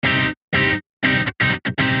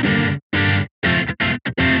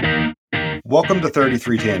Welcome to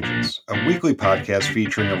 33 Tangents, a weekly podcast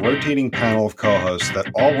featuring a rotating panel of co-hosts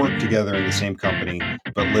that all work together in the same company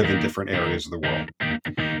but live in different areas of the world.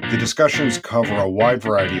 The discussions cover a wide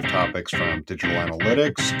variety of topics from digital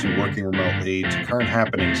analytics to working remotely to current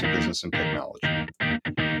happenings in business and technology.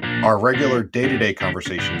 Our regular day-to-day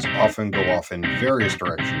conversations often go off in various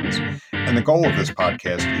directions, and the goal of this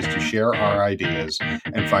podcast is to share our ideas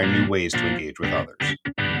and find new ways to engage with others.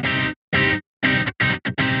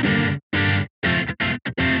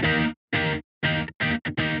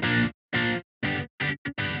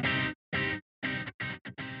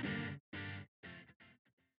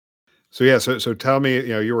 So tell me,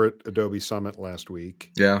 you were at Adobe Summit last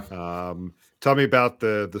week. Yeah. Tell me about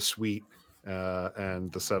the suite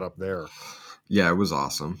and the setup there. Yeah, it was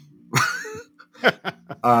awesome.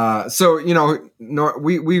 So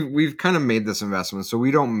we've kind of made this investment, so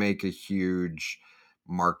we don't make a huge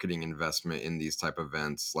marketing investment in these type of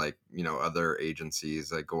events like other agencies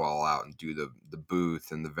that go all out and do the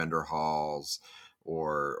booth and the vendor halls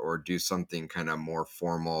or do something kind of more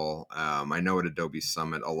formal. I know at Adobe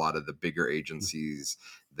Summit a lot of the bigger agencies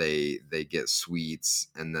they get suites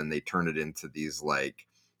and then they turn it into these like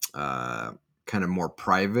kind of more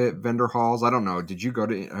private vendor halls. I don't know.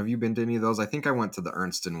 Have you been to any of those? I think I went to the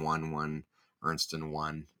Ernst and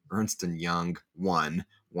Young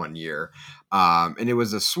one year. And it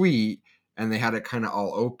was a suite and they had it kind of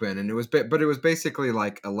all open and but it was basically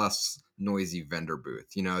like a less noisy vendor booth.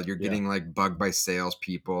 You're getting like bugged by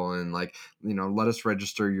salespeople and like, let us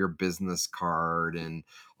register your business card and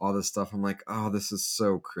all this stuff. I'm like, oh, this is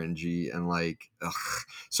so cringy and like, ugh.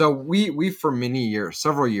 So we for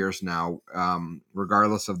several years now,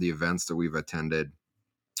 regardless of the events that we've attended,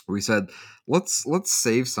 we said let's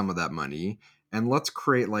save some of that money and let's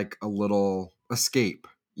create like a little escape,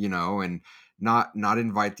 and not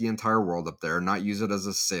invite the entire world up there, not use it as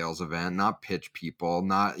a sales event, not pitch people,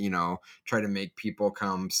 not try to make people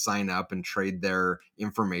come sign up and trade their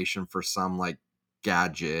information for some like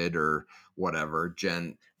gadget or whatever.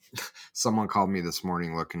 Someone called me this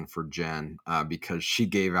morning looking for Jen because she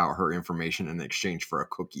gave out her information in exchange for a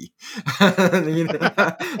cookie.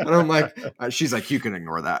 And I'm like, she's like, you can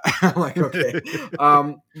ignore that. I'm like, okay.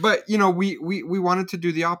 But we wanted to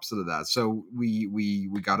do the opposite of that. So we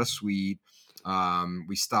got a suite.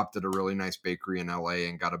 We stopped at a really nice bakery in LA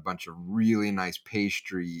and got a bunch of really nice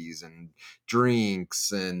pastries and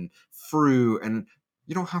drinks and fruit. And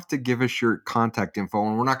you don't have to give us your contact info,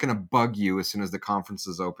 and we're not going to bug you as soon as the conference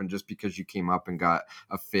is open just because you came up and got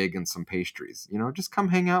a fig and some pastries. Just come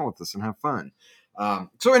hang out with us and have fun.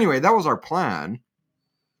 So anyway, that was our plan.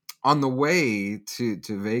 On the way to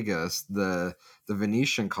Vegas, the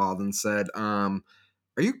Venetian called and said, "Are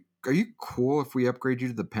you cool if we upgrade you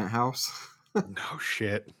to the penthouse?" No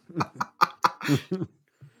shit. I'm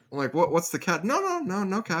like, what's the catch?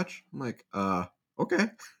 No catch. I'm like, okay.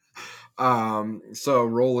 So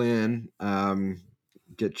roll in,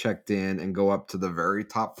 get checked in, and go up to the very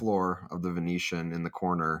top floor of the Venetian in the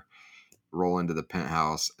corner, roll into the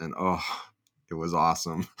penthouse, and it was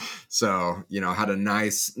awesome. So, had a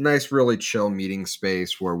nice, really chill meeting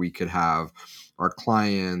space where we could have our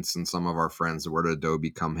clients and some of our friends that were at Adobe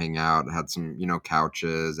come hang out. It had some,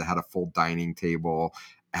 couches. It had a full dining table.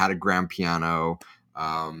 It had a grand piano.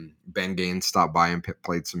 Ben Gaines stopped by and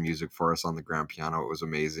played some music for us on the grand piano. It was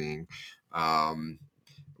amazing. And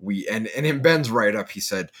in Ben's write-up, he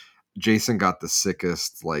said, Jason got the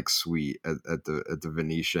sickest like suite at the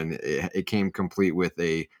Venetian. It came complete with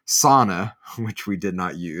a sauna, which we did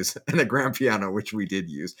not use, and a grand piano, which we did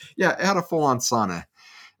use. Yeah, it had a full-on sauna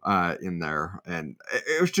in there, and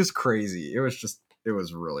it was just crazy. It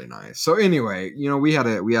was really nice. So anyway, we had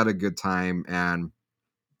a good time, and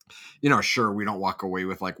sure, we don't walk away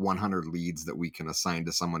with like 100 leads that we can assign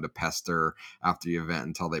to someone to pester after the event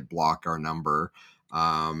until they block our number.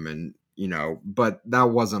 And but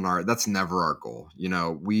that's never our goal.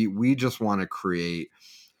 We just want to create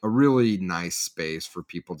a really nice space for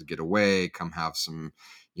people to get away, come have some,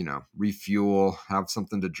 refuel, have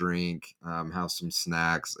something to drink, have some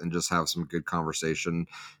snacks, and just have some good conversation.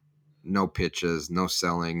 No pitches, no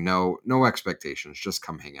selling, no expectations, just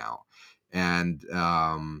come hang out. And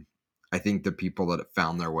I think the people that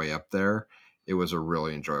found their way up there, it was a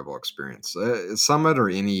really enjoyable experience. Summit or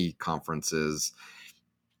any conferences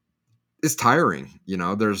is tiring.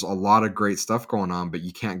 There's a lot of great stuff going on, but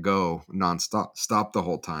you can't go stop the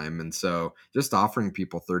whole time. And so just offering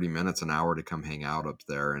people 30 minutes, an hour to come hang out up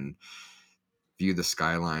there and view the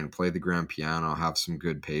skyline, play the grand piano, have some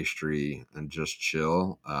good pastry, and just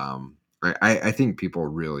chill. I think people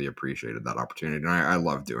really appreciated that opportunity, and I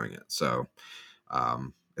love doing it. So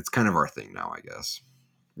it's kind of our thing now, I guess.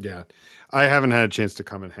 Yeah, I haven't had a chance to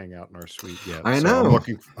come and hang out in our suite yet, I so know.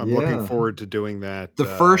 I'm looking Yeah. forward to doing that. The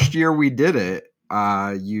first year we did it,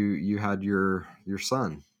 you had your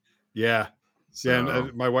son. Yeah, yeah, and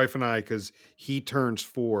So my wife and I, because he turns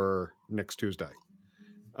 4 next Tuesday,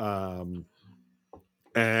 um,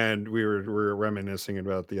 and we were reminiscing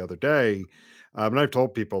about the other day, and I've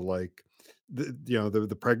told people like,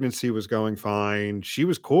 the pregnancy was going fine. She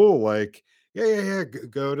was cool, like, yeah, yeah, yeah,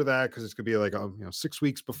 go to that because it's gonna be like 6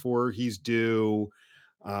 weeks before he's due.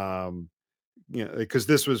 Um, because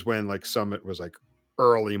this was when like Summit was like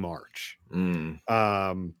early March. mm,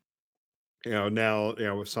 Um,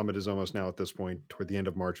 now, Summit is almost now at this point toward the end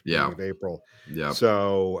of March, beginning yeah. of April. Yep.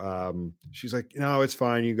 So she's like, no, it's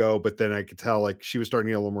fine, you go. But then I could tell like she was starting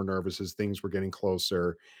to get a little more nervous as things were getting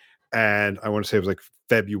closer. And I want to say it was like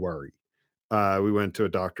February. We went to a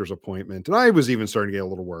doctor's appointment, and I was even starting to get a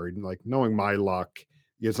little worried. And like knowing my luck,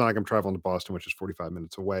 it's not like I'm traveling to Boston, which is 45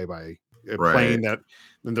 minutes away by a Right. plane then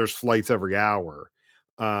there's flights every hour.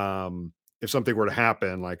 If something were to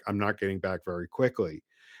happen, like I'm not getting back very quickly.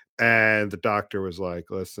 And the doctor was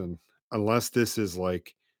like, listen, unless this is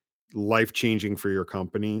like life changing for your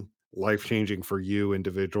company, life changing for you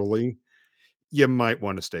individually, you might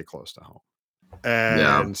want to stay close to home.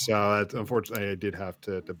 Yeah. And so that, unfortunately, I did have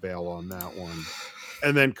to bail on that one.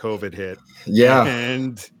 And then COVID hit. Yeah.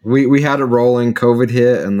 And We had a rolling COVID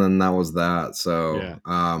hit, and then that was that. So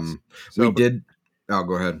yeah. we So, but did. Oh,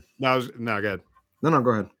 go ahead. no, no, good. No,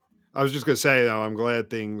 go ahead. I was just gonna say though, I'm glad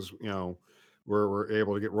things, we're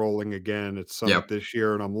able to get rolling again at Summit Yep. this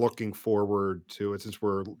year, and I'm looking forward to it since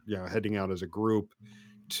we're heading out as a group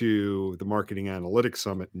to the Marketing Analytics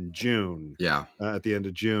Summit in June. Yeah. At the end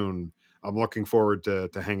of June, I'm looking forward to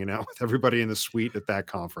hanging out with everybody in the suite at that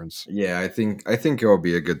conference. Yeah, I think it will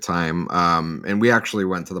be a good time. And we actually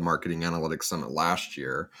went to the Marketing Analytics Summit last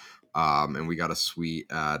year, and we got a suite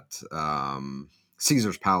at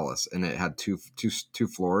Caesar's Palace, and it had two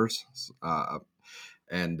floors.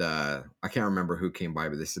 And I can't remember who came by,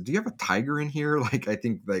 but they said, "Do you have a tiger in here?" Like I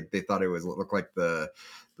think like they thought it looked like the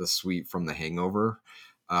suite from The Hangover.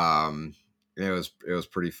 It was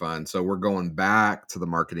pretty fun. So we're going back to the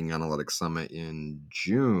Marketing Analytics Summit in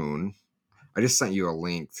June. I just sent you a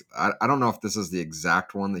link. I don't know if this is the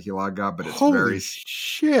exact one that Hila got, but it's Holy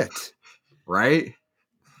shit. right.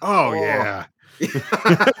 Oh Oh. yeah.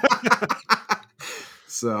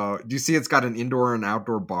 So, do you see it's got an indoor and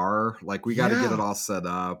outdoor bar? Like we got to get it Yeah. all set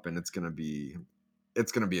up, and it's gonna be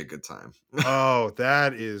a good time. Oh,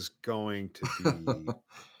 that is going to be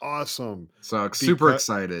awesome. So super Because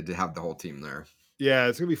excited to have the whole team there. yeah,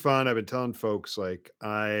 it's gonna be fun. I've been telling folks like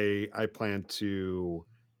I plan to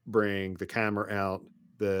bring the camera out,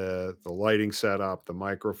 the lighting setup, the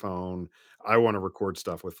microphone. I want to record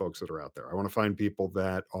stuff with folks that are out there. I want to find people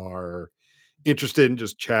that are interested in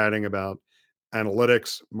just chatting about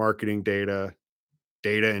analytics, marketing data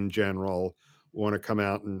in general, want to come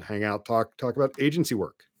out and hang out, talk about agency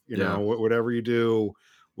work. Yeah, Whatever you do,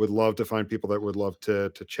 would love to find people that would love to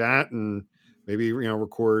chat and maybe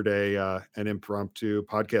record an impromptu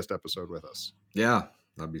podcast episode with us. yeah,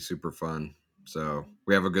 that'd be super fun. So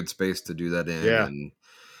we have a good space to do that in, Yeah.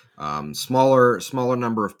 and smaller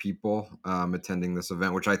number of people attending this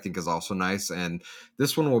event, which I think is also nice. And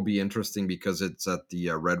this one will be interesting because it's at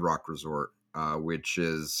the Red Rock Resort, which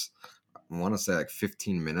is, I want to say, like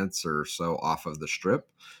 15 minutes or so off of the strip.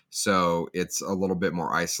 So it's a little bit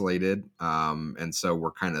more isolated. And so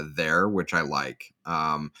we're kind of there, which I like.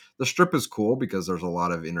 The strip is cool because there's a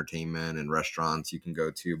lot of entertainment and restaurants you can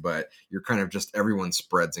go to, but you're kind of just everyone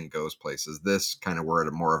spreads and goes places. This kind of, we're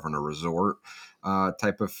at more of a resort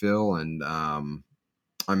type of feel. And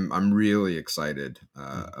I'm really excited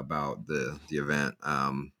about the event.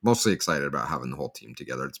 Mostly excited about having the whole team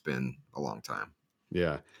together. It's been a long time.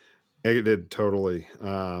 Yeah. It did totally.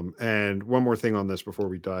 And one more thing on this before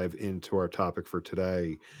we dive into our topic for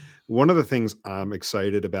today. One of the things I'm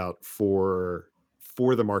excited about for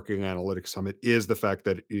the Marketing Analytics Summit is the fact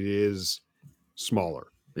that it is smaller.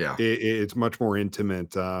 Yeah. It's much more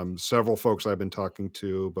intimate. Several folks I've been talking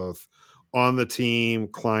to, both on the team,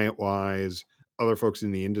 client wise, other folks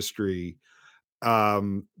in the industry.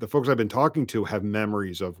 The folks I've been talking to have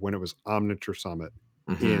memories of when it was Omniture Summit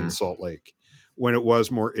in Hmm. Salt Lake, when it was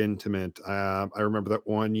more intimate. I remember that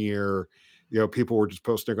one year, people were just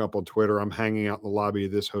posting up on Twitter, I'm hanging out in the lobby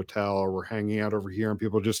of this hotel, or we're hanging out over here, and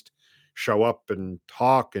people just show up and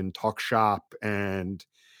talk shop and,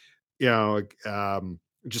 you know, like,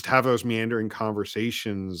 just have those meandering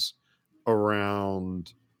conversations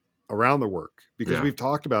around the work because Yeah. we've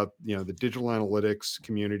talked about the digital analytics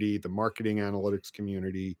community, the marketing analytics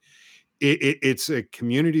community. It's a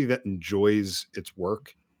community that enjoys its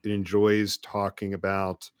work. It enjoys talking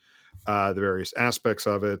about the various aspects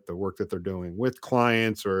of it, the work that they're doing with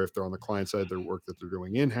clients, or if they're on the client side, their work that they're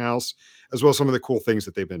doing in house, as well as some of the cool things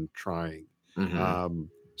that they've been trying. Mm-hmm.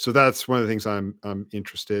 So that's one of the things I'm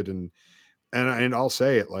interested in. And I'll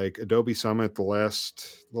say it, like Adobe Summit, the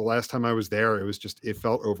last time I was there, it was just, it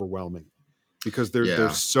felt overwhelming because there's Yeah.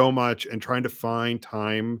 so much, and trying to find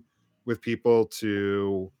time with people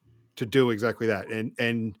to do exactly that,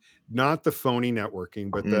 and not the phony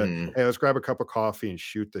networking, but the, Mm-hmm. hey, let's grab a cup of coffee and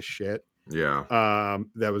shoot the shit. Yeah.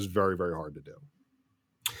 That was very, very hard to do.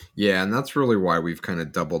 Yeah, and that's really why we've kind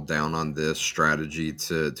of doubled down on this strategy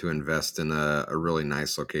to invest in a really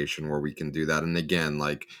nice location where we can do that. And again,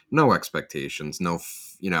 like no expectations, and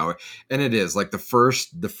it is like the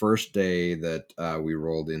first day that we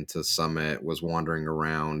rolled into Summit was wandering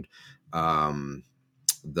around um,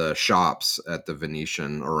 the shops at the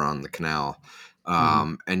Venetian around the canal.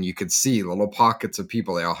 Mhm. And you could see little pockets of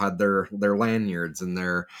people. They all had their lanyards and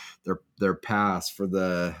their pass for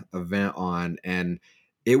the event on, and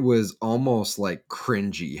it was almost like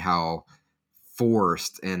cringy how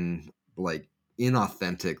forced and like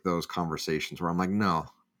inauthentic those conversations were. I'm like, no,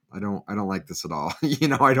 I don't like this at all.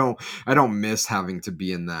 I don't miss having to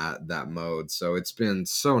be in that mode. So it's been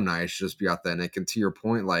so nice to just be authentic. And to your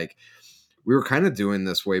point, like we were kind of doing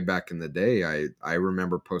this way back in the day. I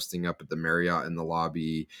remember posting up at the Marriott in the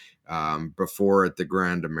lobby, before at the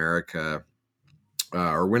Grand America,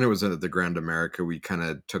 or when it was at the Grand America, we kind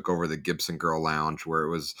of took over the Gibson Girl Lounge where it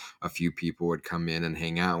was a few people would come in and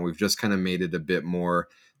hang out. And we've just kind of made it a bit more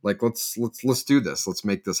like let's do this. Let's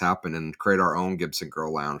make this happen and create our own Gibson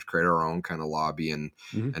Girl Lounge, create our own kind of lobby, and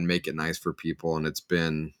Mhm. make it nice for people. And it's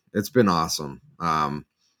been awesome.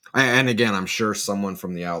 And again, I'm sure someone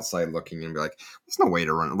from the outside looking in be like, "There's no way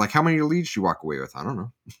to run it." Like, how many leads did you walk away with? I don't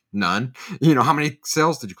know, none. How many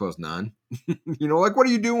sales did you close? None. Like, what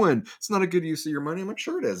are you doing? It's not a good use of your money. I'm like,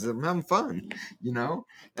 sure it is. I'm having fun,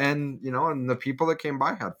 and the people that came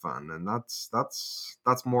by had fun, and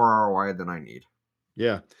that's more ROI than I need.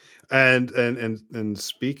 Yeah. And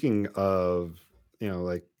speaking of,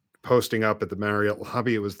 like posting up at the Marriott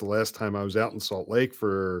lobby, it was the last time I was out in Salt Lake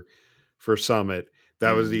for Summit.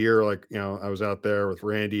 That was the Mm, year, like, I was out there with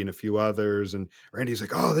Randy and a few others, and Randy's like,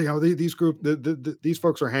 "Oh, these these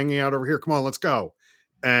folks are hanging out over here. Come on, let's go."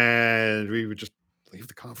 And we would just leave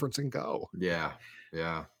the conference and go, yeah,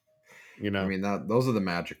 yeah. you I know. mean those are the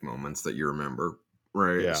magic moments that you remember,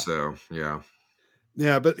 right? Yeah. So yeah,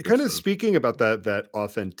 Yeah, but for kind of sure. speaking about that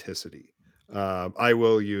authenticity, I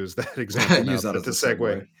will use that example now Use that to as a segue,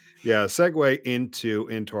 segue. yeah, segue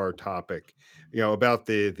into our topic, about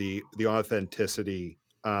the authenticity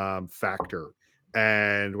factor,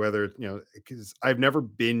 and whether, because I've never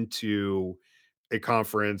been to a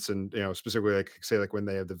conference, and specifically, like, say, like when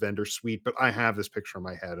they have the vendor suite, but I have this picture in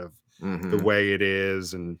my head of the Hmm. way it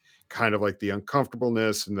is, and kind of like the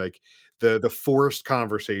uncomfortableness, and like the forced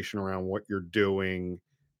conversation around what you're doing,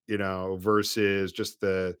 versus just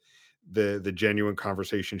the genuine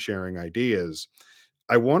conversation, sharing ideas.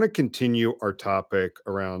 I want to continue our topic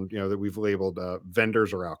around, that we've labeled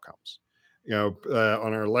vendors or outcomes.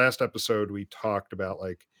 On our last episode, we talked about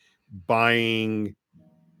like buying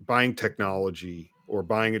buying technology or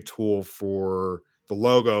buying a tool for the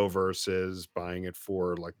logo versus buying it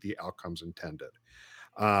for like the outcomes intended.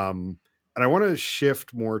 Um, and I want to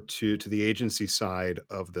shift more to the agency side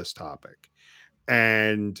of this topic.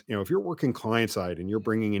 And if you're working client side and you're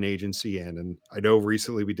bringing an agency in, and I know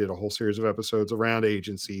recently we did a whole series of episodes around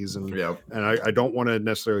agencies, and Yep. I don't want to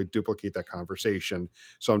necessarily duplicate that conversation,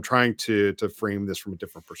 so I'm trying to frame this from a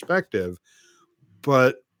different perspective,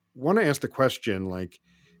 but want to ask the question, like,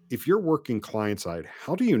 if you're working client side,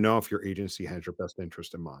 how do you know if your agency has your best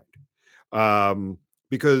interest in mind? Um,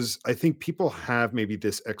 because I think people have maybe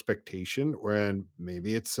this expectation, and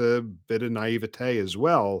maybe it's a bit of naivete as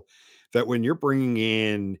well, that when you're bringing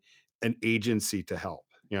in an agency to help,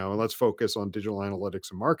 and let's focus on digital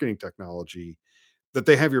analytics and marketing technology, that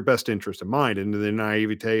they have your best interest in mind. And the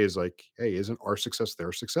naivete is like, hey, isn't our success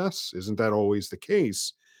their success? Isn't that always the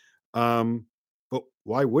case? But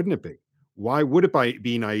why wouldn't it be? Why would it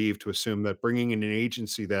be naive to assume that bringing in an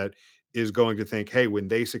agency that is going to think, hey, when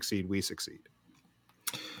they succeed, we succeed?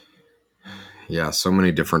 Yeah, so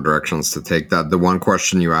many different directions to take that. The one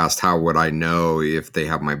question you asked, how would I know if they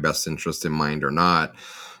have my best interest in mind or not?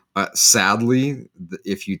 Sadly,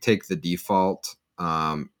 if you take the default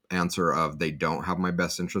answer of they don't have my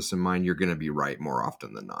best interest in mind, you're going to be right more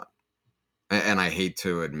often than not. And I hate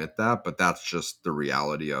to admit that, but that's just the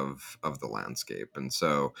reality of the landscape. And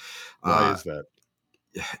so, Why uh, is that?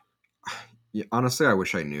 yeah, honestly, I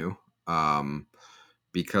wish I knew. Um,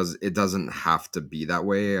 because it doesn't have to be that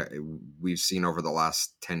way. We've seen over the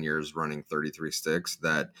last 10 years running 33 sticks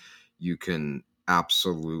that you can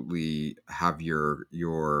absolutely have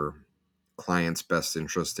your client's best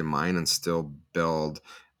interest in mind and still build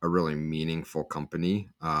a really meaningful company,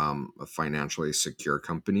 a financially secure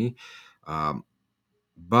company. Um,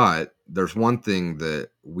 but there's one thing that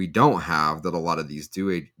we don't have that a lot of these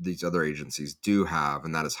other agencies do have,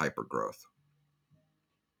 and that is hyper growth.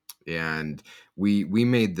 And we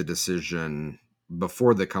made the decision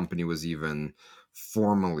before the company was even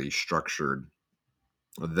formally structured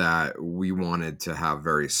that we wanted to have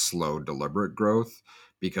very slow, deliberate growth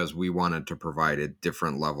because we wanted to provide a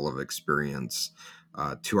different level of experience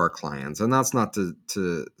to our clients. And that's not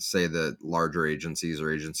to say that larger agencies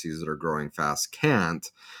or agencies that are growing fast can't,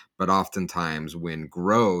 but oftentimes when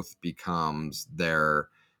growth becomes their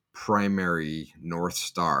primary North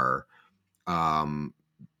Star, um,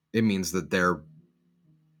 it means that their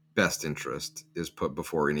best interest is put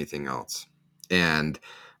before anything else. And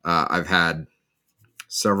I've had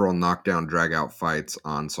several knockdown drag out fights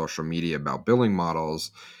on social media about billing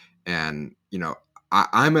models. And,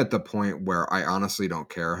 I'm at the point where I honestly don't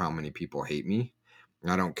care how many people hate me.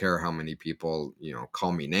 I don't care how many people,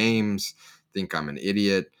 call me names, think I'm an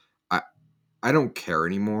idiot. I, I don't care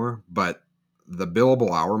anymore. But the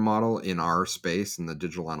billable hour model in our space, in the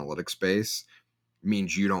digital analytics space,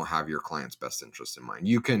 means you don't have your client's best interest in mind.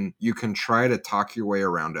 You can try to talk your way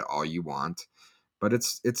around it all you want, but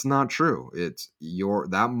it's not true. It's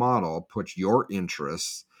that model puts your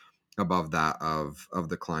interests above that of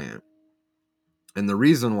the client. And the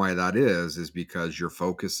reason why that is because your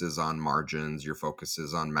focus is on margins, your focus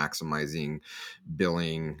is on maximizing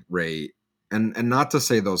billing rate. And not to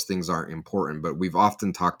say those things aren't important, but we've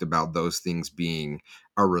often talked about those things being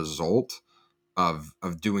a result of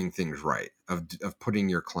doing things right, of putting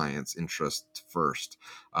your client's interest first,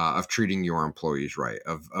 of treating your employees right,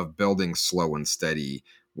 of building slow and steady.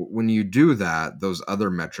 When you do that, those other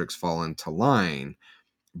metrics fall into line.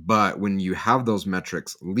 But when you have those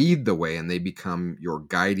metrics lead the way and they become your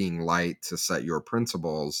guiding light to set your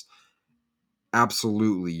principles,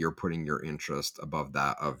 absolutely you're putting your interest above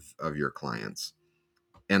that of your clients.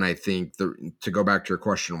 And I think to go back to your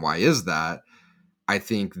question, why is that? I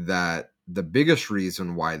think that the biggest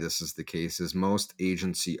reason why this is the case is most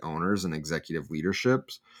agency owners and executive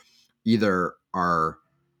leaderships either are,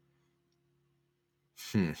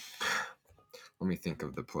 let me think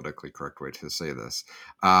of the politically correct way to say this.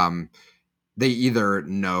 They either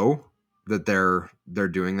know that they're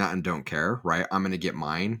doing that and don't care, right? I'm going to get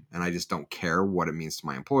mine and I just don't care what it means to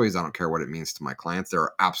my employees. I don't care what it means to my clients. There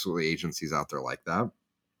are absolutely agencies out there like that.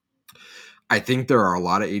 I think there are a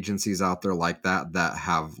lot of agencies out there like that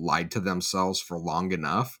have lied to themselves for long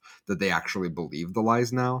enough that they actually believe the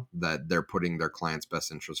lies now, that they're putting their client's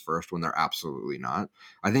best interest first when they're absolutely not.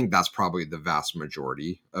 I think that's probably the vast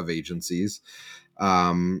majority of agencies.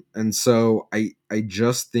 And so I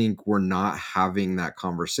just think we're not having that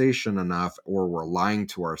conversation enough, or we're lying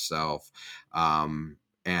to ourselves. And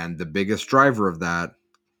the biggest driver of that,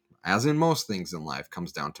 as in most things in life,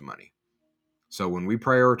 comes down to money. So when we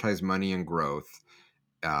prioritize money and growth,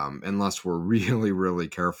 unless we're really, really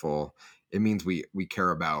careful, it means we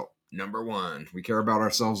care about number one. We care about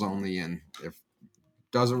ourselves only, and if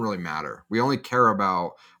doesn't really matter. We only care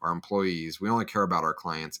about our employees. We only care about our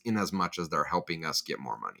clients in as much as they're helping us get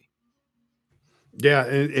more money. Yeah,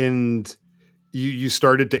 and you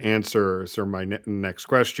started to answer sort of my next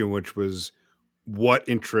question, which was what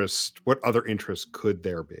other interests could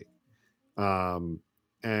there be? Um,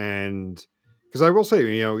 and because I will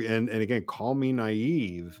say, and again, call me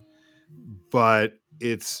naive, but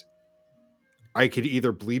I could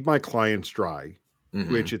either bleed my clients dry,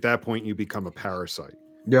 which at that point you become a parasite.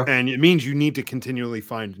 Yeah. And it means you need to continually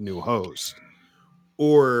find a new host.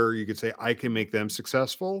 Or you could say, I can make them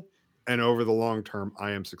successful. And over the long term,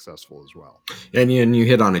 I am successful as well. And you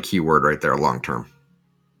hit on a key word right there, long term.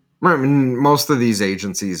 I mean, most of these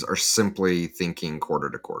agencies are simply thinking quarter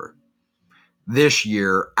to quarter. This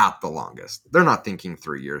year at the longest. They're not thinking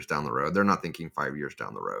 3 years down the road. They're not thinking 5 years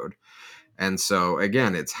down the road. And so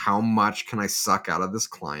again, it's how much can I suck out of this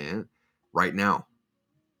client right now?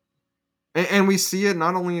 And we see it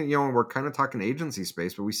not only, we're kind of talking agency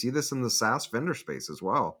space, but we see this in the SaaS vendor space as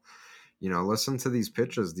well. Listen to these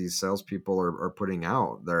pitches these salespeople are putting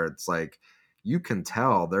out there. It's like, you can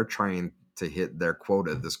tell they're trying to hit their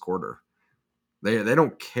quota this quarter. They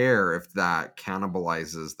don't care if that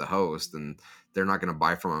cannibalizes the host and they're not going to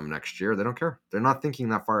buy from them next year. They don't care. They're not thinking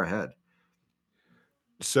that far ahead.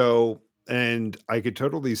 So, and I could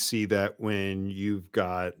totally see that when you've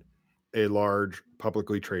got a large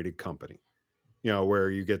publicly traded company where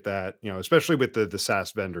you get that, especially with the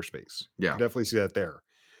SaaS vendor space. You Yeah. definitely see that there.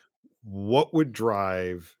 What would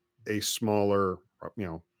drive a smaller,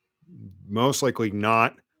 most likely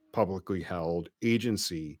not publicly held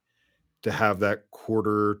agency to have that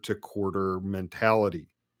quarter to quarter mentality?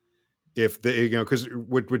 If they, because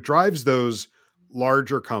what drives those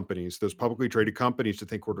larger companies, those publicly traded companies to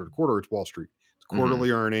think quarter to quarter, it's Wall Street. It's Hmm.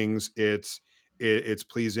 quarterly earnings. It's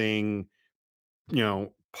pleasing,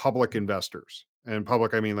 public investors. And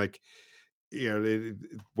public, I mean, like,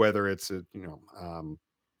 whether it's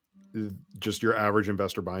just your average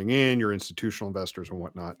investor buying in, your institutional investors and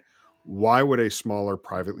whatnot. Why would a smaller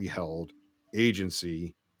privately held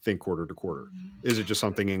agency think quarter to quarter? Is it just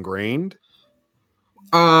something ingrained?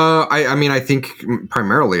 I mean, I think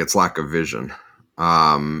primarily it's lack of vision.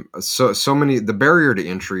 So many, the barrier to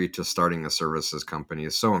entry to starting a services company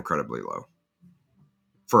is so incredibly low.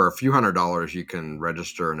 For a few $100s, you can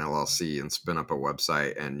register an LLC and spin up a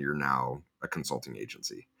website, and you're now a consulting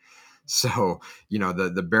agency. So,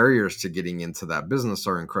 the barriers to getting into that business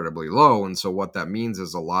are incredibly low. And so what that means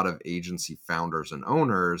is a lot of agency founders and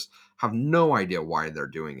owners have no idea why they're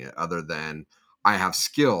doing it other than I have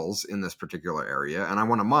skills in this particular area and I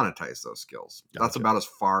want to monetize those skills. That's Gotcha. about as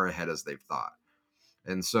far ahead as they've thought.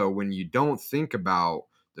 And so when you don't think about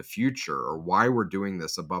the future or why we're doing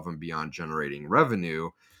this above and beyond generating revenue,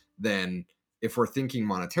 then if we're thinking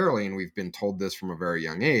monetarily, and we've been told this from a very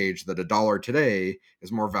young age, that a dollar today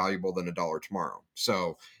is more valuable than a dollar tomorrow.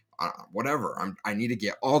 So whatever, I need to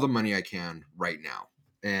get all the money I can right now.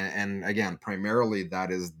 And again, primarily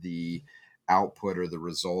that is the output or the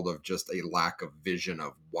result of just a lack of vision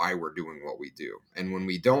of why we're doing what we do. And when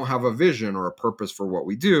we don't have a vision or a purpose for what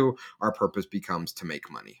we do, our purpose becomes to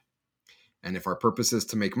make money. And if our purpose is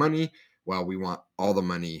to make money, well, we want all the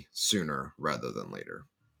money sooner rather than later.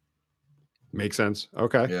 Makes sense.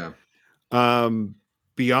 Okay. Yeah. Um,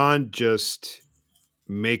 Beyond just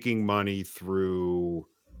making money through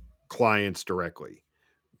clients directly,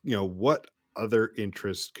 what other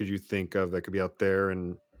interests could you think of that could be out there,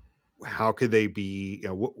 and how could they be,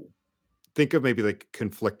 think of maybe like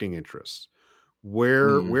conflicting interests.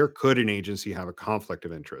 Mm. Where could an agency have a conflict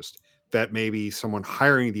of interest that maybe someone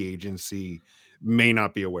hiring the agency may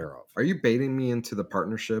not be aware of? Are you baiting me into the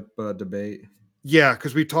partnership debate? Yeah,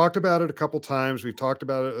 because we talked about it a couple times. We've talked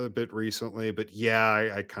about it a bit recently, but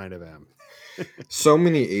yeah, I kind of am. So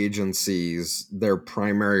many agencies, their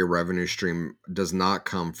primary revenue stream does not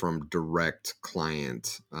come from direct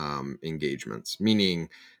client engagements, meaning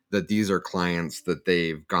that these are clients that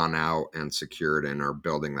they've gone out and secured and are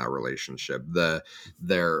building that relationship.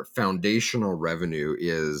 Their foundational revenue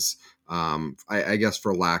is, I guess,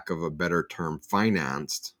 for lack of a better term,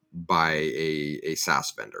 financed by a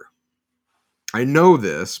SaaS vendor. I know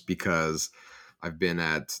this because I've been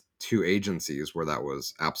at two agencies where that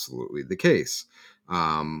was absolutely the case.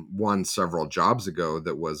 One several jobs ago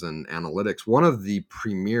that was an analytics, one of the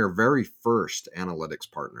premier, very first analytics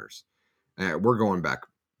partners. We're going back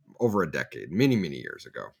over a decade, many, many years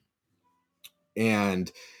ago. And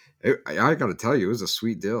I got to tell you, it was a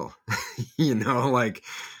sweet deal. Like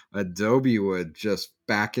Adobe would just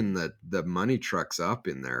back in the money trucks up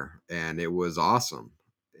in there, and it was awesome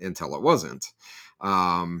until it wasn't.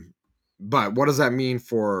 Um, but what does that mean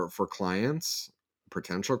for clients,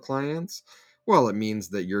 potential clients? Well, it means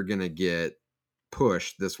that you're going to get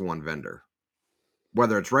pushed this one vendor,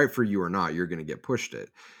 whether it's right for you or not. You're going to get pushed it.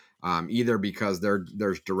 Either because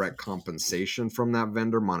there's direct compensation from that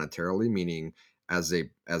vendor monetarily, meaning as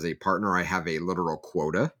a partner, I have a literal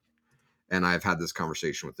quota, and I've had this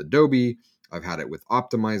conversation with Adobe. I've had it with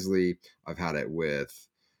Optimizely. I've had it with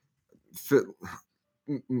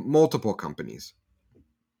multiple companies,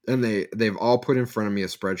 and they've all put in front of me a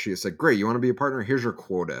spreadsheet. It's like, great, you want to be a partner? Here's your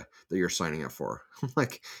quota that you're signing up for. I'm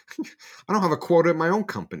like, I don't have a quota at my own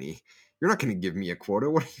company. You're not going to give me a quota.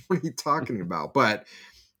 What are you talking about? But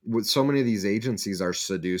with so many of these agencies are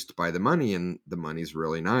seduced by the money, and the money's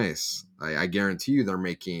really nice. I guarantee you they're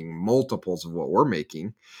making multiples of what we're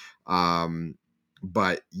making.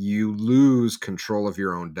 But you lose control of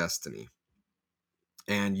your own destiny,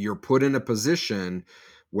 and you're put in a position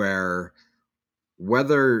where,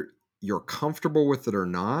 whether you're comfortable with it or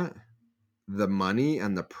not, the money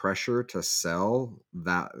and the pressure to sell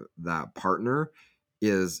that partner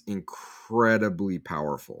is incredibly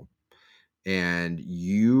powerful. And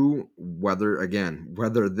you, whether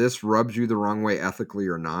this rubs you the wrong way ethically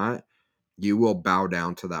or not, you will bow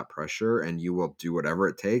down to that pressure, and you will do whatever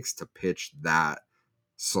it takes to pitch that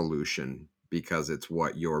solution because it's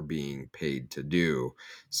what you're being paid to do.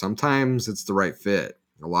 Sometimes it's the right fit,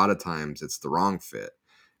 a lot of times it's the wrong fit.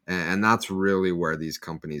 And that's really where these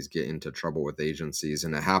companies get into trouble with agencies.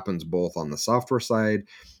 And it happens both on the software side,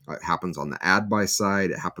 it happens on the ad buy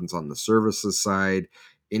side, it happens on the services side.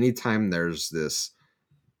 Anytime there's this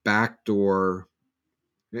backdoor,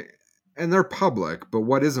 and they're public, but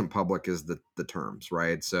what isn't public is the terms,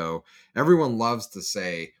 right? So everyone loves to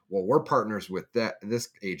say, well, we're partners with this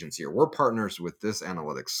agency, or we're partners with this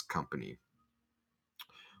analytics company.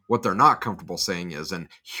 What they're not comfortable saying is, and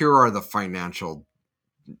here are the financial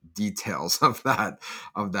details of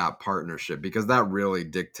that partnership, because that really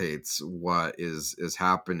dictates what is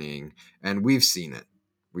happening. And we've seen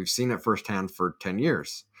it firsthand for 10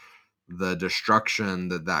 years, the destruction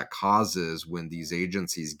that causes when these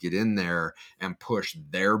agencies get in there and push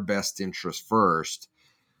their best interest first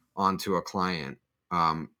onto a client.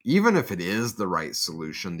 Even if it is the right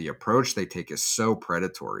solution, the approach they take is so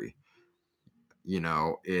predatory.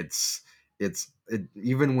 Even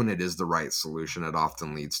when it is the right solution, it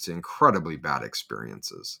often leads to incredibly bad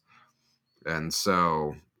experiences. And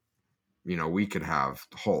so, we could have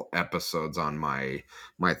whole episodes on my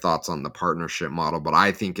thoughts on the partnership model, but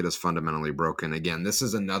I think it is fundamentally broken. Again, this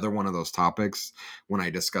is another one of those topics when I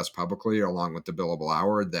discuss publicly, along with the billable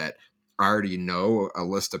hour, that I already know a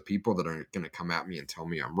list of people that are going to come at me and tell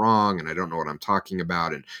me I'm wrong and I don't know what I'm talking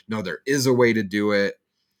about, and no, there is a way to do it.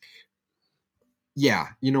 Yeah,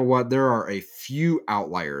 you know what? There are a few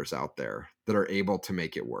outliers out there that are able to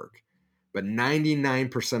make it work, but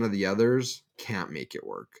 99% of the others can't make it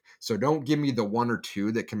work. So don't give me the one or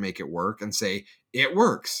two that can make it work and say it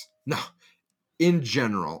works. No, in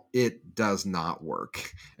general, it does not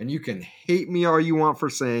work. And you can hate me all you want for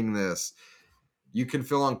saying this. You can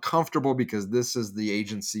feel uncomfortable because this is the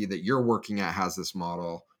agency that you're working at has this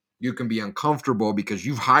model. You can be uncomfortable because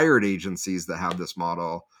you've hired agencies that have this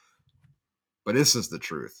model. But this is the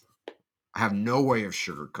truth. I have no way of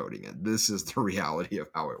sugarcoating it. This is the reality of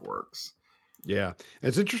how it works. Yeah.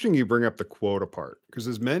 It's interesting you bring up the quota part, because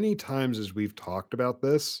as many times as we've talked about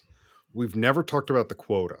this, we've never talked about the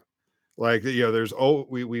quota. Like,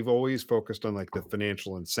 we've always focused on like the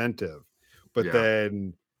financial incentive, but Yeah.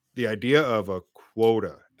 then the idea of a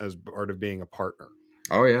quota as part of being a partner,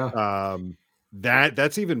 Oh, yeah. um,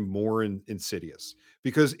 that's even more insidious,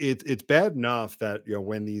 because it's bad enough that,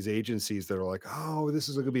 when these agencies that are like, oh, this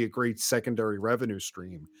is going to be a great secondary revenue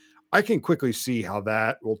stream, I can quickly see how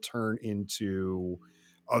that will turn into,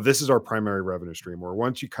 oh, this is our primary revenue stream. Or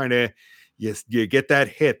once you kind of, yes, you get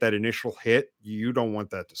that initial hit, you don't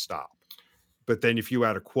want that to stop. But then if you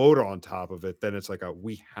add a quota on top of it, then it's like,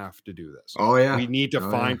 we have to do this. Oh, yeah. We need to Oh,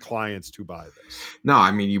 yeah. find clients to buy this. No,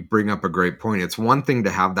 I mean, you bring up a great point. It's one thing to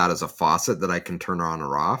have that as a faucet that I can turn on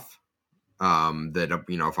or off. That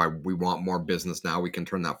if we want more business now, we can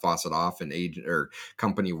turn that faucet off, and agent or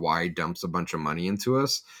company Y dumps a bunch of money into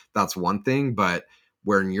us. That's one thing. But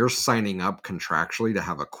when you're signing up contractually to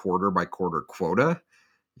have a quarter by quarter quota,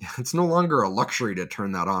 it's no longer a luxury to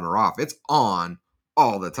turn that on or off. It's on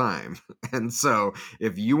all the time. And so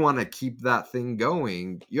if you want to keep that thing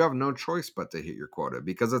going, you have no choice but to hit your quota,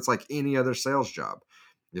 because it's like any other sales job.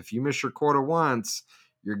 If you miss your quota once,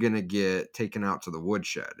 you're going to get taken out to the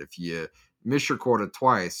woodshed. If you miss your quota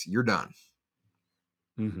twice, you're done.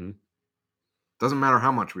 Mm-hmm. Doesn't matter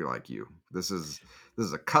how much we like you. This is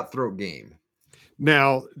a cutthroat game.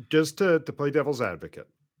 Now, just to play devil's advocate,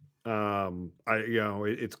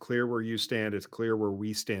 it's clear where you stand. It's clear where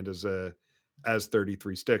we stand as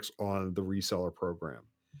 33 Sticks on the reseller program.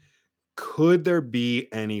 Could there be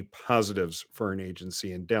any positives for an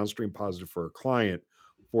agency and downstream positive for a client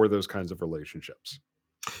for those kinds of relationships?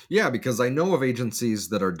 Yeah, because I know of agencies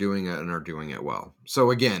that are doing it and are doing it well.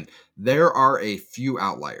 So again, there are a few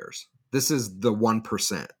outliers. This is the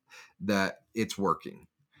 1% that it's working.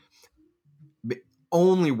 It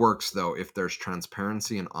only works though if there's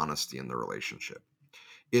transparency and honesty in the relationship.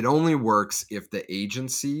 It only works if the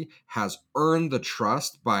agency has earned the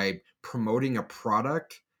trust by promoting a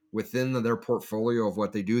product within their portfolio of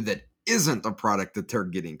what they do that isn't a product that they're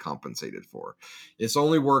getting compensated for. This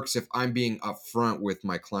only works if I'm being upfront with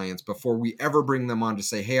my clients before we ever bring them on to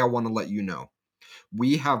say, hey, I want to let you know,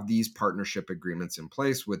 we have these partnership agreements in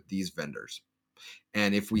place with these vendors.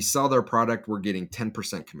 And if we sell their product, we're getting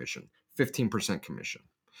 10% commission, 15% commission.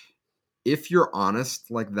 If you're honest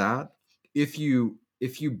like that, if you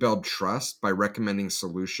build trust by recommending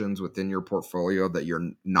solutions within your portfolio that you're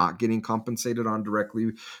not getting compensated on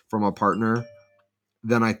directly from a partner,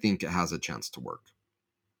 then I think it has a chance to work.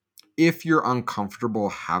 If you're uncomfortable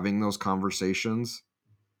having those conversations,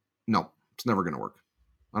 no, it's never going to work.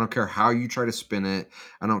 I don't care how you try to spin it.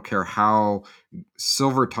 I don't care how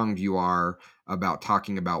silver-tongued you are about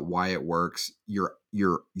talking about why it works. You're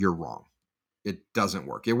wrong. it doesn't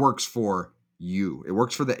work. It works for you. It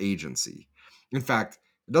works for the agency. In fact,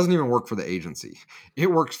 it doesn't even work for the agency.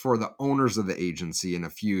 It works for the owners of the agency and a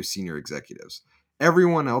few senior executives.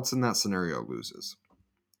 Everyone else in that scenario loses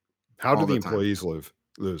How do all the the time. employees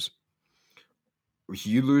lose?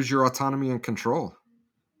 You lose your autonomy and control.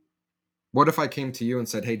 What if I came to you and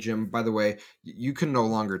said, hey, Jim, by the way, you can no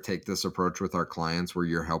longer take this approach with our clients where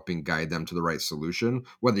you're helping guide them to the right solution.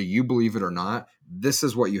 Whether you believe it or not, this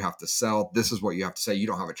is what you have to sell. This is what you have to say. You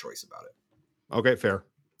don't have a choice about it. Okay, fair.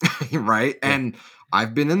 Right? Yeah. And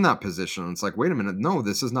I've been in that position. It's like, wait a minute. No,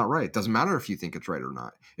 this is not right. It doesn't matter if you think it's right or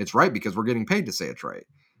not. It's right because we're getting paid to say it's right.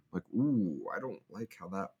 Like, ooh, I don't like how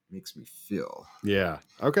that makes me feel. Yeah.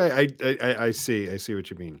 Okay. I see. I see what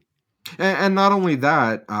you mean. And not only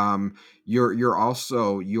that, you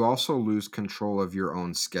also lose control of your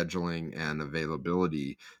own scheduling and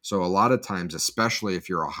availability. So a lot of times, especially if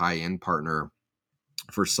you're a high end partner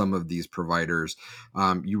for some of these providers,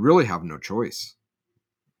 you really have no choice.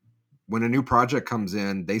 When a new project comes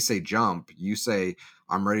in, they say jump. You say,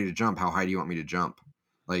 I'm ready to jump. How high do you want me to jump?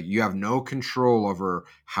 Like, you have no control over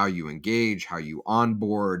how you engage, how you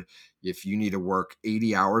onboard. If you need to work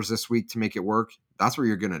 80 hours this week to make it work, that's what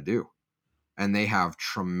you're going to do. And they have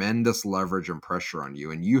tremendous leverage and pressure on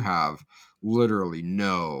you. And you have literally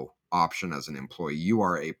no option as an employee. You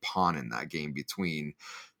are a pawn in that game between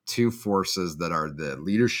two forces that are the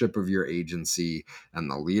leadership of your agency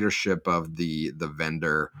and the leadership of the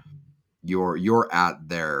vendor. You're at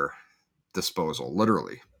their disposal,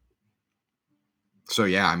 literally. So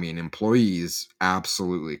yeah, I mean, employees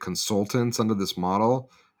absolutely, consultants under this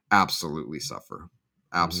model absolutely suffer.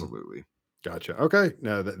 Absolutely. Gotcha. Okay.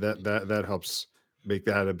 No, that helps make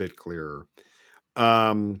that a bit clearer.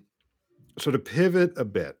 Um, so to pivot a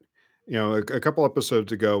bit, a couple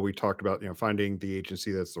episodes ago, we talked about, finding the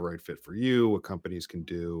agency that's the right fit for you, what companies can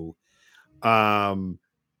do. Um,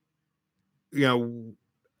 you know,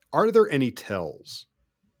 are there any tells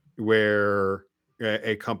where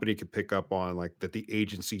a company could pick up on like that the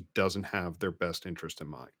agency doesn't have their best interest in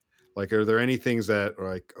mind? Like, are there any things that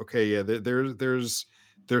are like, okay, yeah, there's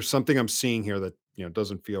something I'm seeing here that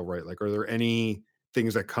doesn't feel right? Like, are there any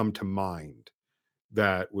things that come to mind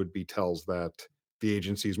that would be tells that the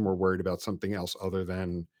agency is more worried about something else other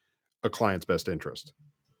than a client's best interest?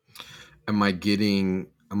 Am I getting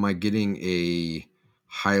a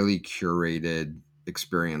highly curated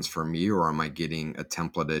experience for me, or am I getting a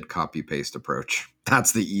templated copy paste approach?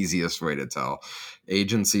 That's the easiest way to tell.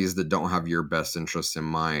 Agencies that don't have your best interest in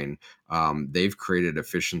mind, they've created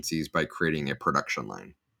efficiencies by creating a production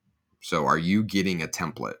line. So are you getting a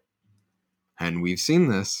template? And we've seen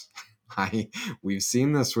this. I we've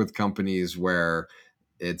seen this with companies where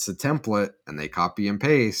it's a template and they copy and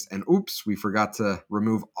paste, and oops, we forgot to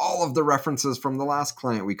remove all of the references from the last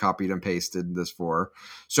client we copied and pasted this for.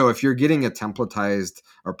 So if you're getting a templatized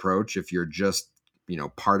approach, if you're just,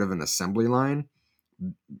 part of an assembly line,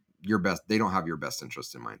 they don't have your best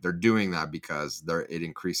interest in mind. They're doing that because it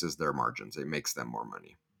increases their margins. It makes them more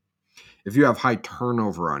money. If you have high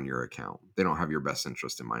turnover on your account, they don't have your best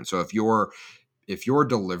interest in mind. So if your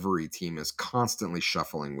delivery team is constantly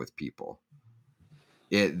shuffling with people,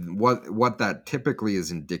 what that typically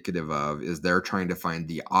is indicative of is they're trying to find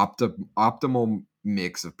the optimal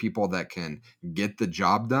mix of people that can get the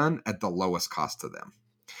job done at the lowest cost to them.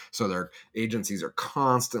 So their agencies are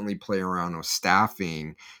constantly playing around with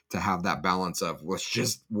staffing to have that balance of what's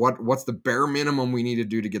the bare minimum we need to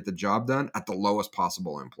do to get the job done at the lowest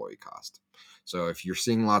possible employee cost. So if you're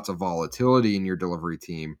seeing lots of volatility in your delivery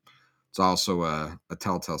team, it's also a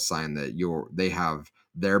telltale sign that they have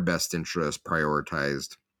their best interest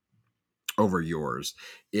prioritized over yours.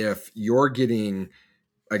 If you're getting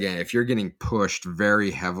pushed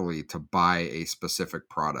very heavily to buy a specific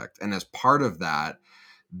product, and as part of that,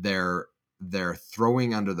 they're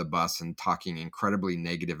throwing under the bus and talking incredibly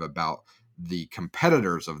negative about the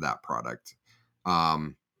competitors of that product,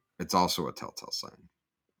 it's also a telltale sign.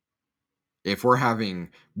 If we're having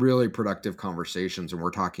really productive conversations and we're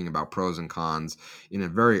talking about pros and cons in a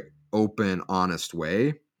very open, honest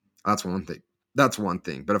way, that's one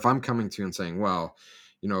thing. But if I'm coming to you and saying, well,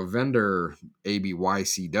 vendor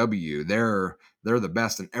ABYCW, they're the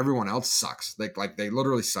best and everyone else sucks. Like they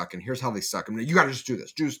literally suck. And here's how they suck. I mean, you got to just do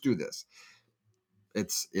this. Just do this.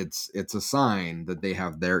 It's a sign that they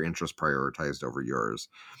have their interest prioritized over yours.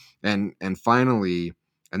 And finally,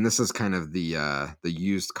 and this is kind of the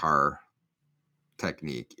used car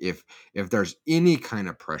technique. If there's any kind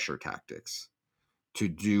of pressure tactics to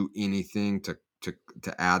do anything, to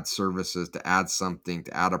add services, to add something,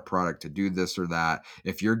 to add a product, to do this or that,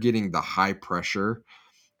 if you're getting the high pressure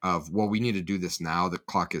of, well, we need to do this now. The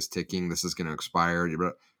clock is ticking. This is going to expire.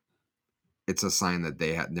 It's a sign that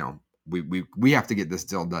they had, we have to get this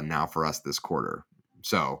deal done now for us this quarter.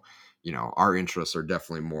 So, our interests are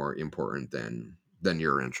definitely more important than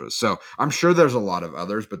your interests. So I'm sure there's a lot of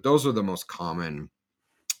others, but those are the most common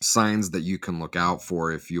signs that you can look out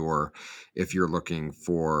for if you're looking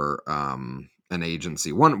for an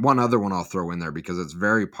agency. One other one I'll throw in there, because it's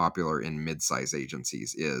very popular in mid-size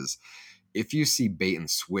agencies, is if you see bait and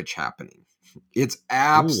switch happening, it's Ooh,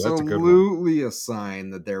 that's a good one. absolutely a sign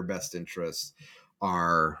that their best interests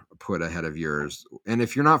are put ahead of yours. And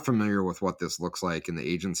if you're not familiar with what this looks like in the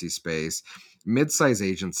agency space, mid-size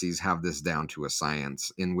agencies have this down to a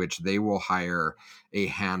science, in which they will hire a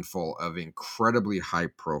handful of incredibly high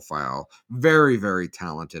profile, very, very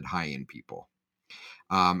talented, high-end people.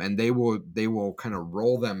 And they will kind of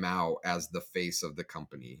roll them out as the face of the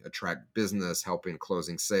company, attract business, helping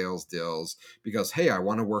closing sales deals, because, hey, I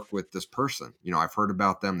want to work with this person. I've heard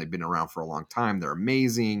about them. They've been around for a long time. They're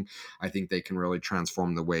amazing. I think they can really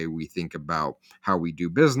transform the way we think about how we do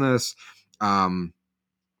business.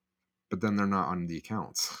 But then they're not on the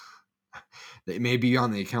accounts. They may be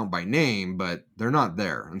on the account by name, but they're not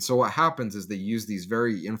there. And so what happens is they use these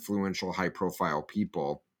very influential, high profile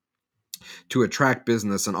people to attract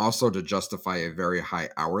business and also to justify a very high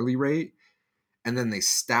hourly rate. And then they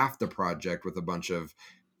staff the project with a bunch of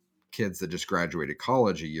kids that just graduated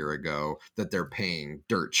college a year ago that they're paying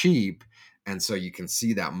dirt cheap. And so you can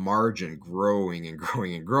see that margin growing and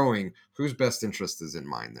growing and growing. Whose best interest is in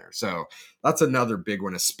mind there? So that's another big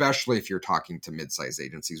one, especially if you're talking to mid-sized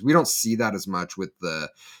agencies. We don't see that as much with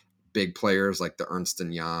the big players like the Ernst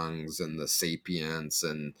and Youngs and the Sapiens,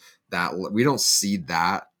 and that we don't see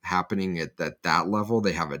that happening at that level.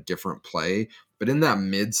 They have a different play, but in that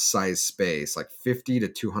mid-size space, like 50 to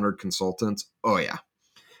 200 consultants, oh yeah,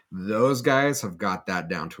 those guys have got that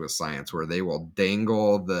down to a science, where they will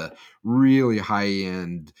dangle the really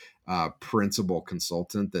high-end principal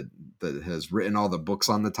consultant that has written all the books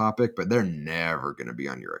on the topic, but they're never going to be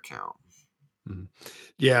on your account. Mhm.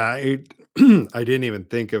 Yeah, I didn't even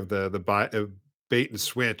think of the bait and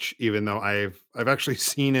switch, even though I've actually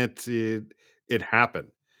seen it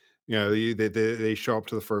happen. They show up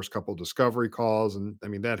to the first couple discovery calls, and I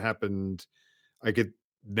mean that happened. I could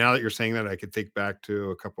Now that you're saying that, I could think back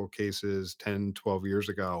to a couple of cases 10, 12 years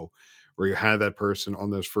ago where you had that person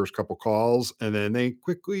on those first couple calls, and then they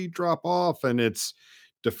quickly drop off, and it's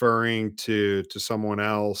deferring to someone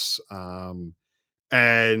else.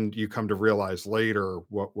 And you come to realize later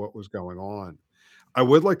what was going on. I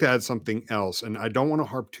would like to add something else, and I don't want to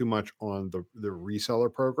harp too much on the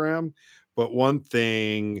reseller program, but one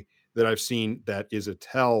thing that I've seen that is a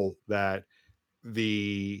tell that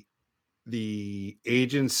the the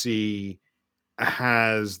agency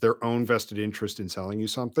has their own vested interest in selling you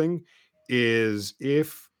something is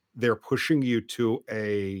if they're pushing you to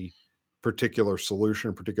a particular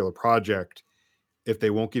solution, particular project, if they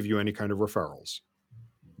won't give you any kind of referrals.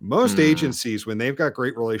 Most Mm, agencies, when they've got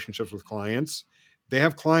great relationships with clients, they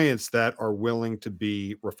have clients that are willing to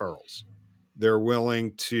be referrals. They're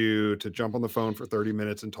willing to jump on the phone for 30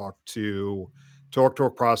 minutes and talk to a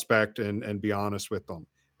prospect and be honest with them.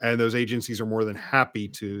 And those agencies are more than happy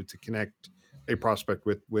to connect a prospect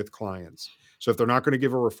with clients. So if they're not going to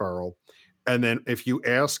give a referral, and then if you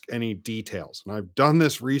ask any details, and I've done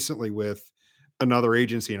this recently with another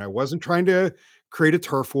agency, and I wasn't trying to create a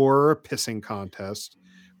turf war or a pissing contest,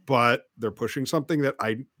 but they're pushing something that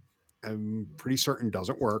I am pretty certain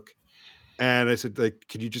doesn't work. And I said, like,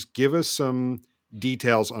 could you just give us some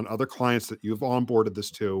details on other clients that you've onboarded this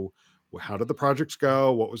to? How did the projects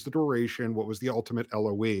go? What was the duration? What was the ultimate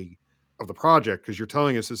LOE of the project? Because you're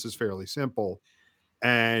telling us this is fairly simple.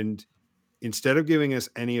 And instead of giving us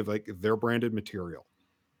any of like their branded material,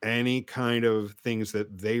 any kind of things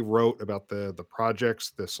that they wrote about the projects,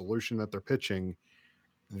 the solution that they're pitching,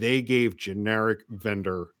 they gave generic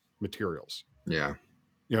vendor materials, yeah.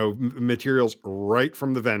 materials right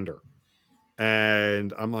from the vendor.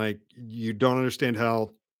 And I'm like, you don't understand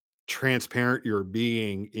how transparent you're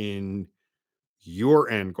being in your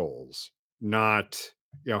end goals, not,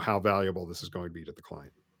 how valuable this is going to be to the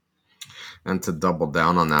client. And to double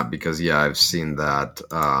down on that, because yeah, I've seen that.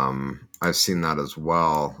 I've seen that as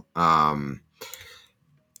well.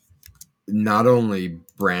 Not only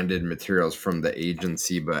branded materials from the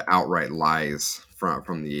agency, but outright lies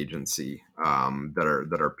from the agency,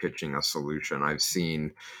 that are pitching a solution. I've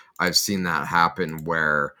seen that happen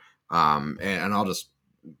where, and I'll just,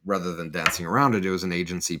 rather than dancing around it, it was an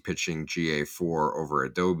agency pitching GA4 over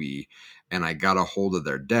Adobe, and I got a hold of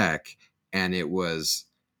their deck, and it was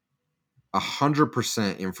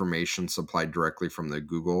 100% information supplied directly from the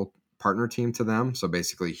Google partner team to them. So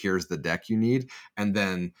basically, here's the deck you need. And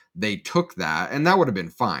then they took that, and that would have been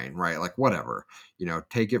fine, right? Like, whatever,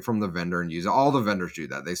 take it from the vendor and use it. All the vendors do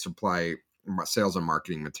that. They supply sales and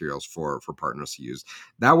marketing materials for partners to use.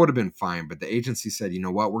 That would have been fine. But the agency said, you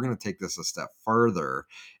know what, we're going to take this a step further.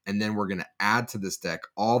 And then we're going to add to this deck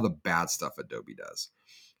all the bad stuff Adobe does.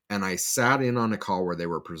 And I sat in on a call where they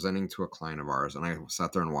were presenting to a client of ours, and I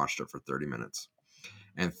sat there and watched it for 30 minutes.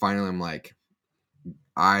 And finally, I'm like,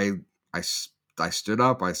 I stood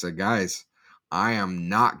up. I said, guys, I am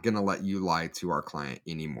not going to let you lie to our client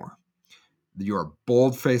anymore. You're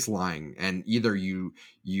bold-faced lying, and either you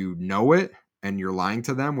know it and you're lying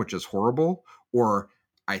to them, which is horrible, or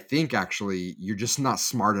I think actually you're just not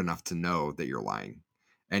smart enough to know that you're lying,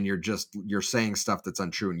 and you're saying stuff that's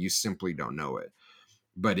untrue, and you simply don't know it.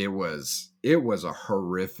 But it was a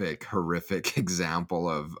horrific example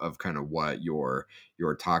of kind of what you're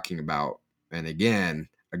talking about. And again,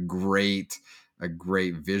 a great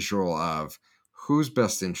visual of whose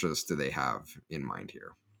best interest do they have in mind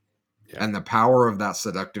here. Yeah. And the power of that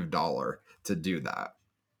seductive dollar to do that.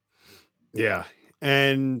 Yeah.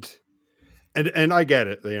 And I get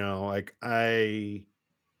it, like I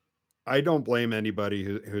don't blame anybody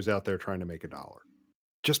who's out there trying to make a dollar.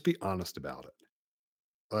 Just be honest about it.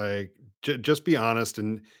 Like, just be honest,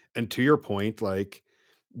 and to your point, like,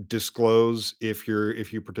 disclose if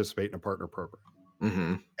you participate in a partner program.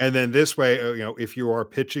 Mm-hmm. And then this way, if you are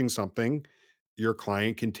pitching something, your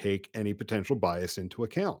client can take any potential bias into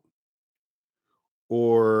account.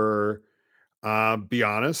 Or be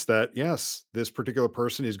honest that, yes, this particular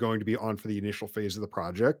person is going to be on for the initial phase of the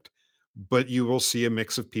project, but you will see a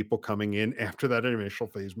mix of people coming in after that initial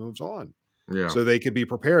phase moves on. Yeah. So they could be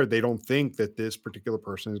prepared. They don't think that this particular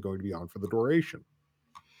person is going to be on for the duration.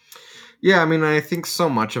 Yeah, I mean, I think so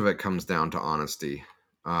much of it comes down to honesty.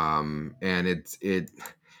 And it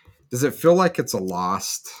does it feel like it's a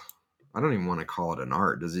lost, I don't even want to call it an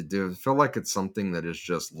art. Do it feel like it's something that is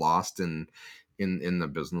just lost in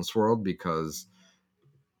the business world? Because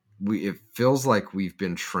it feels like we've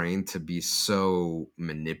been trained to be so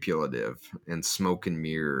manipulative and smoke and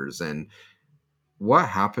mirrors. And what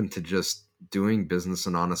happened to just doing business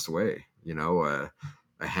an honest way?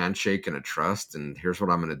 A handshake and a trust, and here's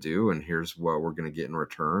what I'm going to do, and here's what we're going to get in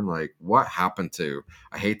return. Like, what happened to,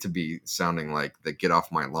 I hate to be sounding like the get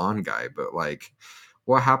off my lawn guy, but like,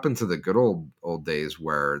 what happened to the good old days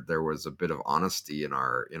where there was a bit of honesty in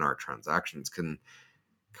our transactions? Can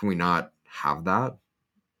we not have that?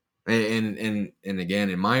 And again,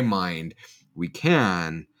 in my mind, we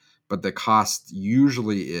can, but the cost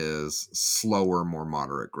usually is slower, more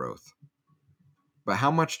moderate growth. But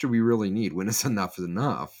how much do we really need? When is enough is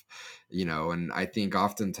enough? And I think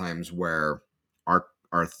oftentimes where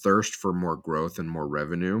our thirst for more growth and more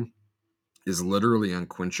revenue is literally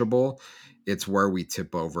unquenchable, it's where we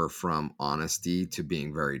tip over from honesty to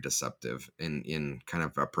being very deceptive in kind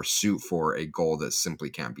of a pursuit for a goal that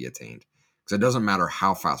simply can't be attained. Because it doesn't matter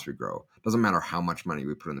how fast we grow, it doesn't matter how much money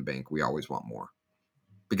we put in the bank, we always want more.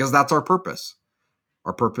 Because that's our purpose.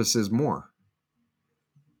 Our purpose is more.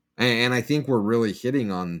 And I think we're really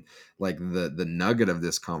hitting on like the nugget of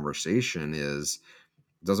this conversation is,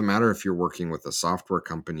 it doesn't matter if you're working with a software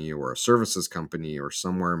company or a services company or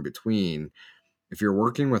somewhere in between. If you're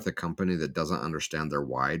working with a company that doesn't understand their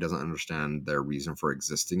why, doesn't understand their reason for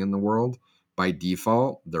existing in the world, by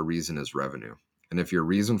default, their reason is revenue. And if your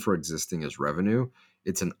reason for existing is revenue,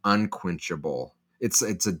 it's an unquenchable, it's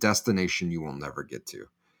a destination you will never get to.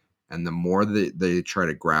 And the more that they try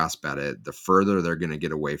to grasp at it, the further they're going to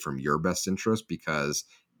get away from your best interest, because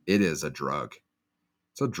it is a drug.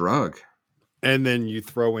 It's a drug. And then you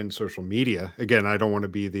throw in social media. Again, I don't want to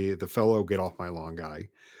be the fellow get off my lawn guy.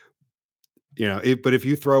 But if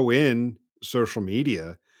you throw in social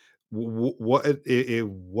media, what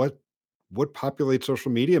populates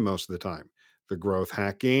social media most of the time? The growth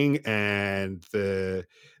hacking and the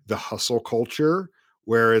hustle culture,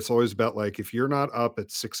 where it's always about, like, if you're not up at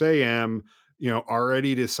 6 a.m.,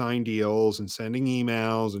 already to sign deals and sending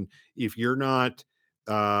emails, and if you're not,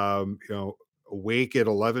 awake at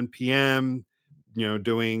 11 p.m.,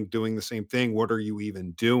 doing the same thing, what are you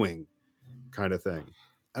even doing, kind of thing.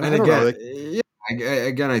 And I don't know, like, yeah,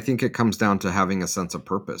 again, I think it comes down to having a sense of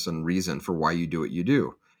purpose and reason for why you do what you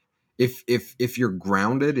do. If you're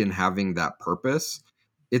grounded in having that purpose,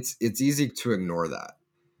 it's easy to ignore that.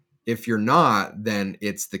 If you're not, then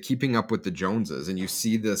it's the keeping up with the Joneses, and you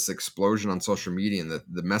see this explosion on social media and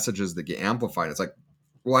the messages that get amplified. It's like,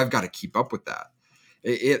 well, I've got to keep up with that.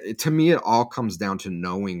 To me, it all comes down to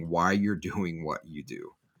knowing why you're doing what you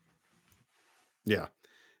do. Yeah.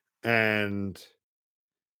 And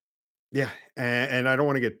yeah, and I don't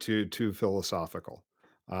want to get too philosophical,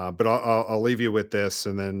 but I'll leave you with this,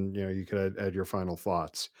 and then you could add your final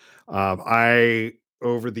thoughts. I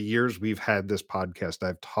Over the years we've had this podcast,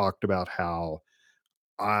 I've talked about how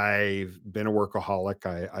I've been a workaholic.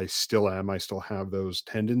 I still am. I still have those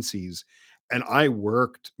tendencies, and I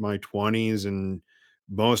worked my 20s and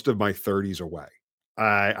most of my 30s away.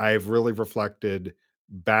 I've really reflected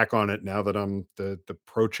back on it now that I'm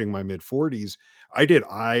approaching my mid 40s.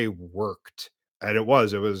 I worked, and it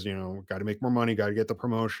was got to make more money, got to get the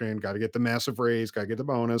promotion, got to get the massive raise, got to get the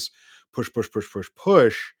bonus, push, push, push, push,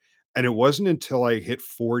 push. And it wasn't until I hit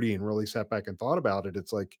 40 and really sat back and thought about it.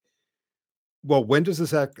 It's like, well, when does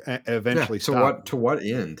this Yeah. eventually To stop? what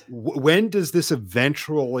end? When does this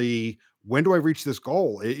eventually? When do I reach this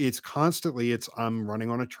goal? It's constantly. I'm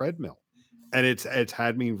running on a treadmill, and it's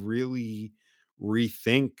had me really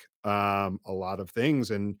rethink a lot of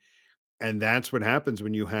things, and that's what happens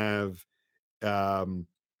when you have um,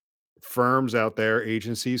 firms out there,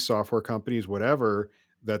 agencies, software companies, whatever,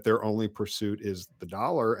 that their only pursuit is the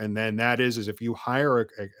dollar, and then that is if you hire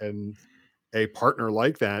a partner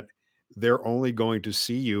like that, they're only going to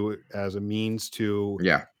see you as a means to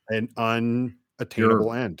Yeah. an You're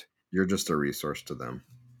unattainable end. you're just a resource to them.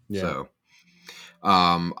 Yeah. So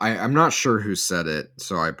I'm not sure who said it,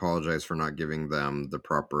 so I apologize for not giving them the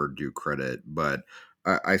proper due credit. But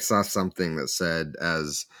I saw something that said,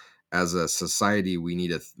 as a society, we need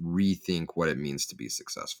to rethink what it means to be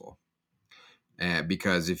successful. And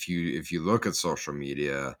because if you look at social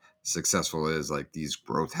media, successful is like these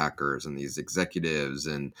growth hackers and these executives,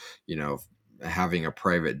 and you know having a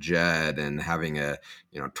private jet and having a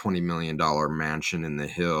 $20 million mansion in the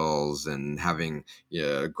hills and having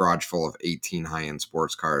a garage full of 18 high-end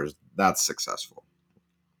sports cars. That's successful.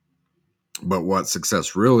 But what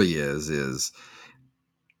success really is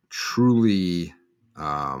truly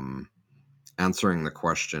um, answering the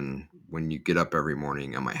question, when you get up every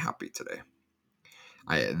morning, am I happy today?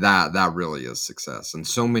 That really is success. And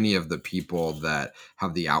so many of the people that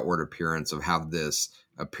have the outward appearance have this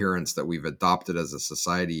appearance that we've adopted as a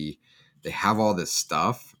society, they have all this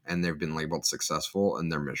stuff and they've been labeled successful,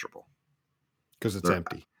 and they're miserable. Because it's They're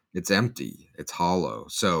empty. It's empty, it's hollow.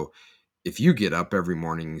 So if you get up every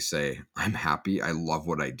morning and you say, I'm happy, I love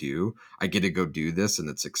what I do, I get to go do this and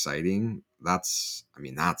it's exciting, that's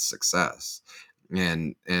success.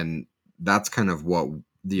 And that's kind of what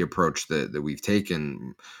the approach that we've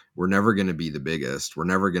taken. We're never going to be the biggest, we're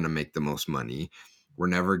never going to make the most money, we're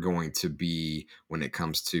never going to be, when it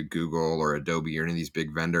comes to Google or Adobe or any of these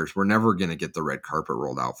big vendors, we're never going to get the red carpet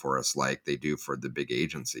rolled out for us like they do for the big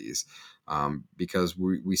agencies, because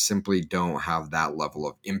we simply don't have that level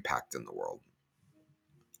of impact in the world.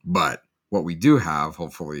 But what we do have,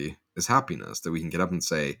 hopefully, is happiness, that we can get up and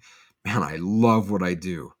say, man, I love what I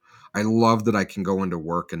do. I love that I can go into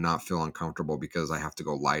work and not feel uncomfortable because I have to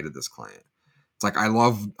go lie to this client. It's like I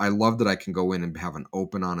love that I can go in and have an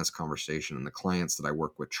open, honest conversation, and the clients that I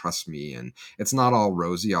work with trust me, and it's not all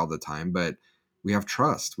rosy all the time, but we have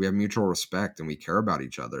trust, we have mutual respect, and we care about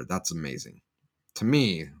each other. That's amazing. To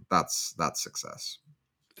me, that's success.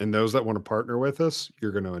 And those that want to partner with us,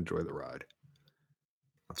 you're going to enjoy the ride.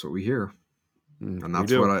 That's what we hear. And We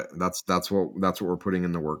that's do. what we're putting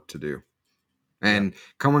in the work to do. And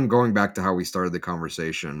going back to how we started the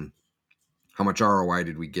conversation, how much ROI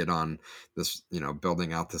did we get on this,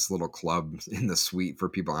 building out this little club in the suite for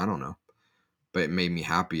people? I don't know, but it made me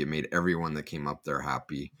happy. It made everyone that came up there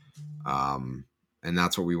happy. And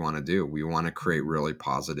that's what we want to do. We want to create really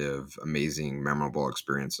positive, amazing, memorable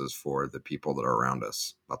experiences for the people that are around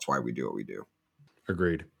us. That's why we do what we do.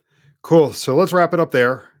 Agreed. Cool. So let's wrap it up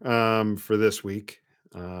there for this week.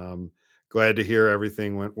 Glad to hear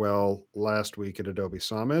everything went well last week at Adobe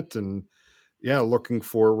Summit. And yeah, looking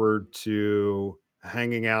forward to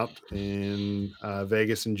hanging out in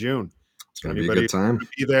Vegas in June. It's going to be a Anybody good time.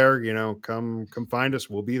 be there, come find us.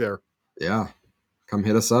 We'll be there. Yeah. Come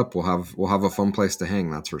hit us up. We'll have a fun place to hang.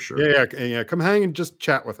 That's for sure. Yeah. Come hang and just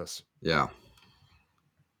chat with us. Yeah.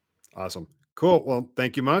 Awesome. Cool. Well,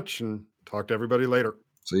 thank you much, and talk to everybody later.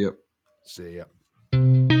 See ya. See ya.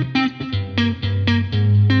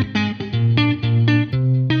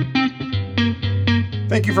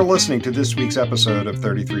 Thank you for listening to this week's episode of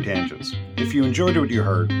 33 Tangents. If you enjoyed what you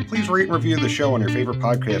heard, please rate and review the show on your favorite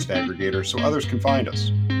podcast aggregator so others can find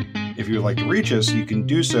us. If you would like to reach us, you can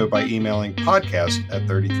do so by emailing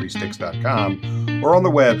podcast@33sticks.com or on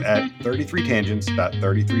the web at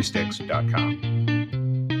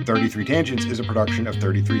 33tangents.33sticks.com. 33 Tangents is a production of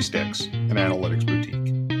 33 Sticks, an analytics boutique.